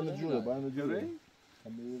دست باید جوره باید جوره؟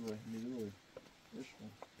 هم بیده بای عشق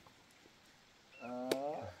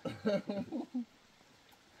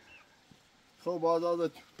خب باز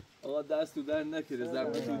آزاد آقا دست تو در نکره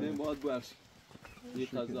زحمت میدیم باید بخش یه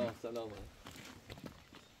قضا سلام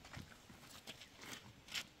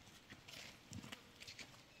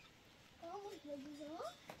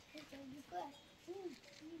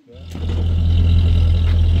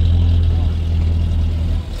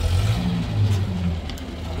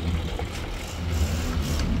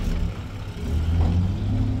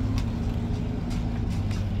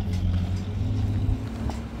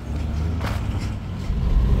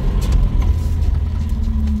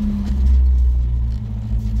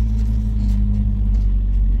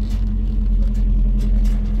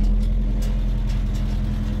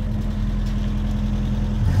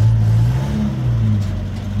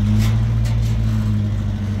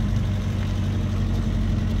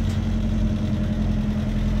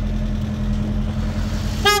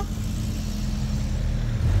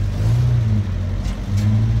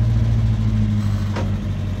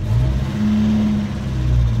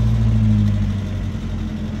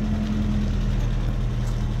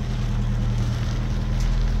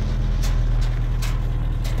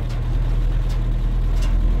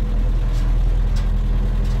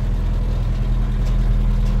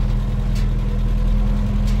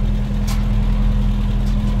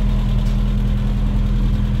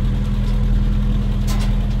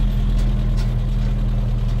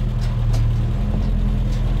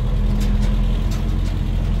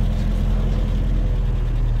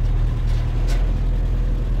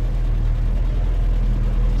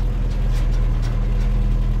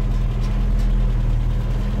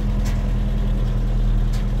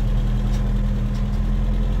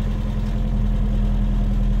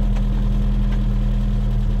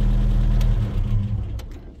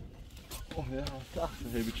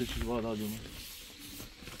کشید بالا دومه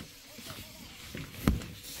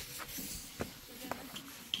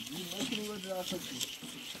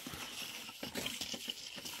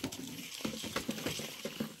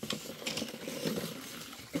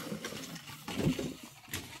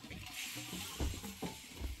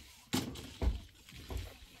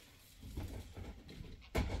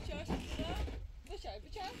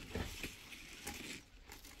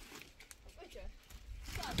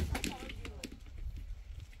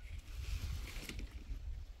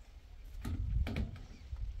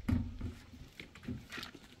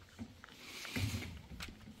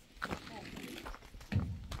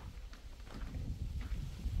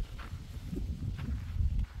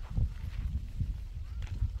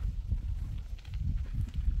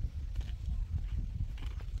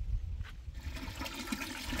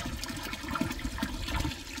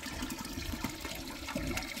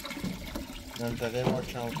منطقه ما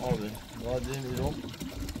کم آبه راجعه میرم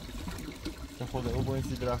که خود او با این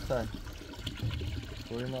سی درخته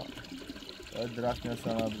توی ما درخت نیستم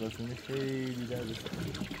عبدالسونی خیلی درده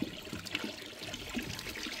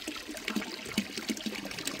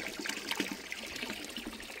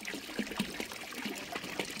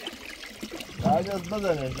بعد از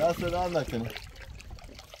بزنه دست در نکنه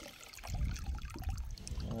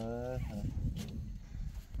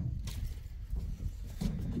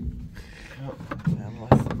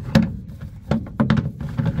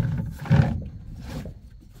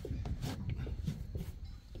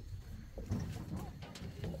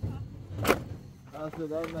دست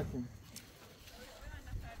در نکنه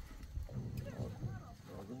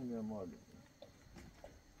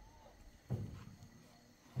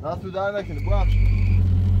دست در نکنه بخش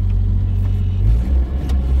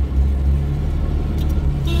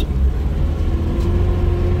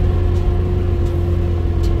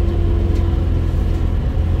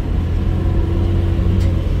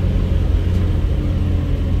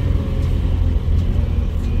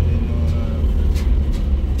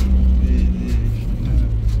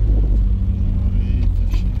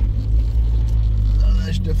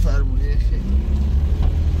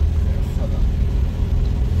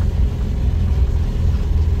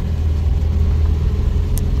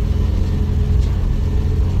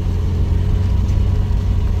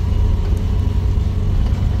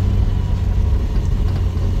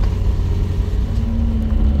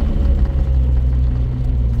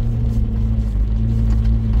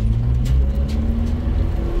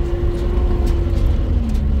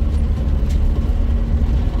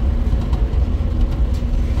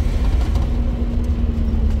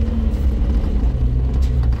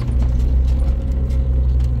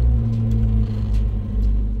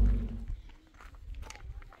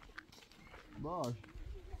باش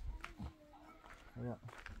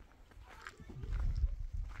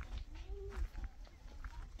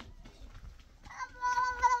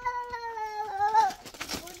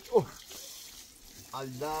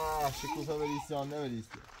الله شکوفه بریسی یا نبریسی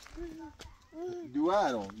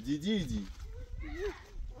دوارم دیدی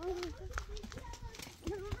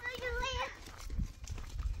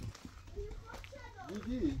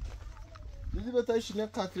به تایشینه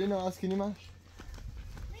قطره نه از کنیمش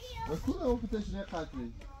و کونه اون پتشینه قطره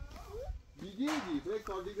دیدی برای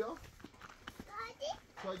کاردی بیا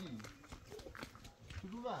کاردی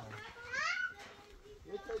شروع بر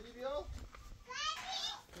یه کاردی بیا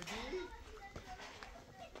کاردی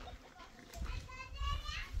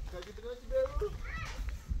کاردی بنا چی برو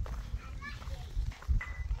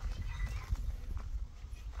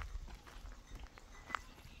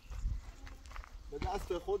به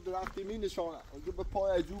دست خود درختی می نشانه اگه به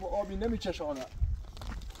پای جوب آبی نمی چشانه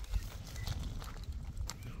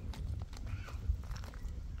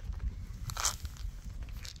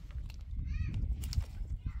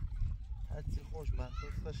خوش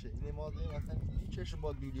محسوس باشه این مازه مثلا این چشم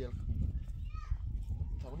با لوله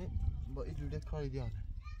تمام با این لوله کاری دیانه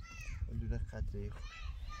لوله قطره خوش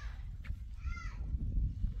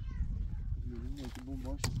لوله که بوم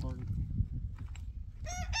باشه کاری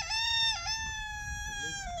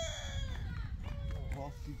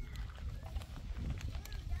راستی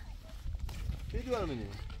چه دوار منی؟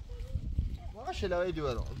 ما شلوه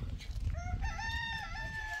دوار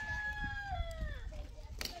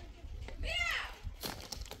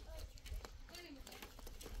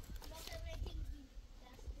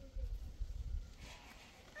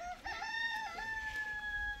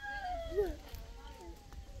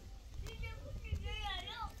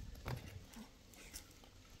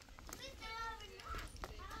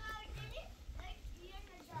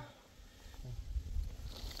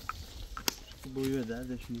بوی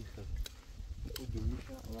دردش نیست او دویش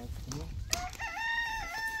عوض کنه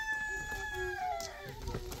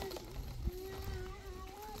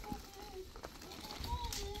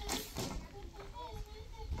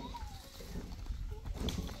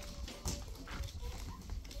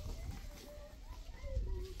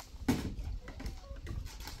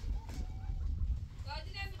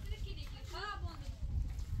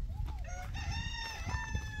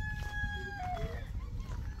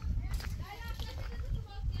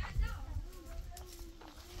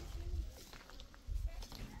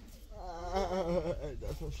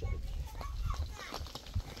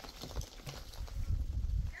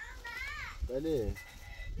بله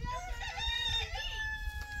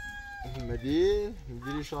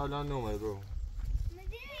مديرش الان نومه برو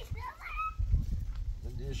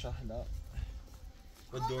مديرش احلى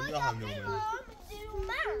والدنيا هم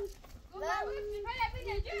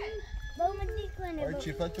نومه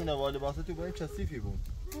چی فتونه والی باسه تو باید چسیفی بود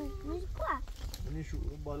منی شو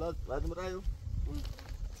بالا بعد مرایو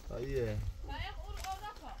ایه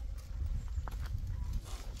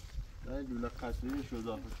نه لوله قطعی شو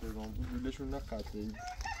اضافه شدم بود لوله شون نه قطعی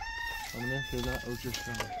همونه فعلا اوجش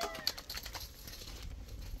کنم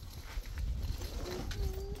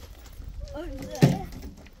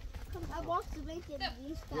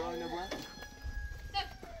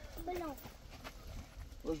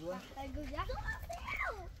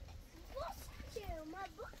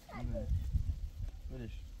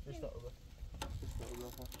وليش تقرب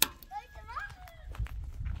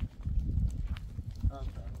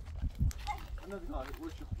انا دقال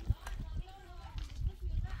وش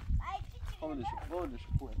وليش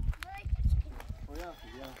كوين وياخذ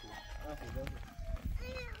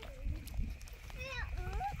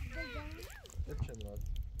ابشر هذا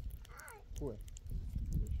كوين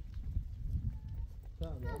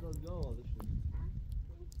تعال هذا الجوال ايش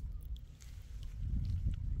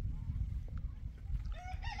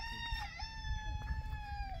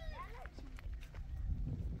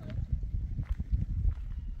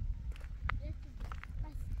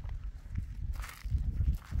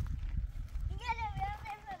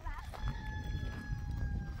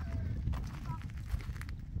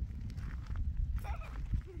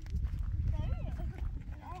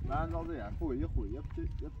من راضي يعني خوي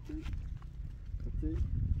يبتي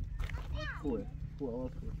خوي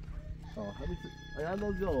أواز خوي خليك يعني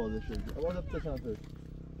راضي أواز شيء أواز بتشانته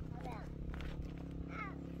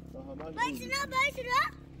بايشنا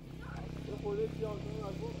يقول لك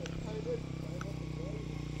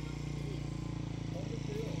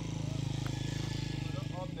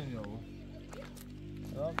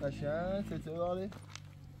يا قشنگ چطور حالی؟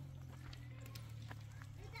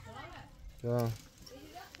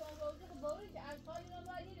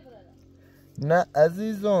 نه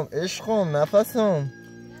عزیزم عشقم نفسم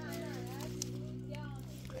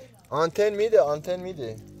آنتن میده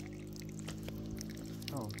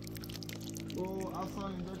او اصلا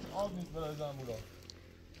اینجا که آب نیست برای زنبورا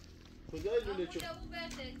کجای لوله چه؟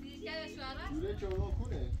 لوله چه اولا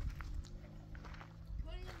کونه؟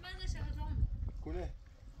 کونه؟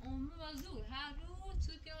 اون موضوع هر روز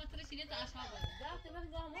تو که وقتی شیلت اشعار بود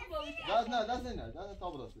دست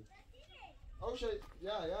تا برسه او شی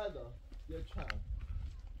یالدا یه چند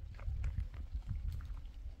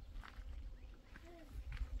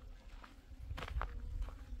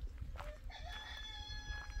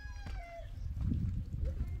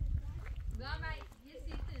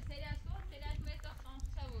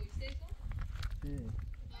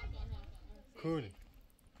كوني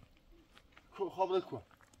خبرت كون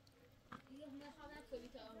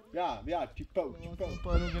بیا تیپو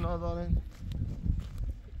پانو که ندارن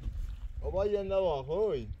بابا یه نوا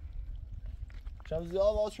هوی شب زیاد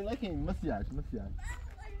آوازشو نکنیم مسیح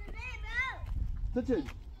تو چه؟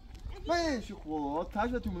 من شو خواه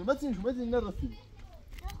تاجه تو منو مسیح نرسید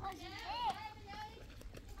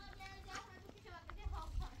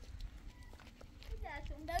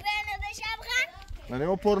من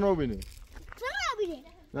اما پرنو بینه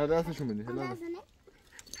نه دستشون بینه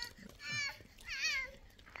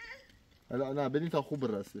هلا نه بدین تا خوب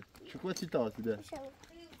برسه شو تی تاسی ده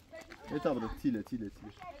تا برات تیله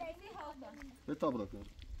تا برات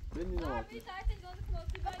بدین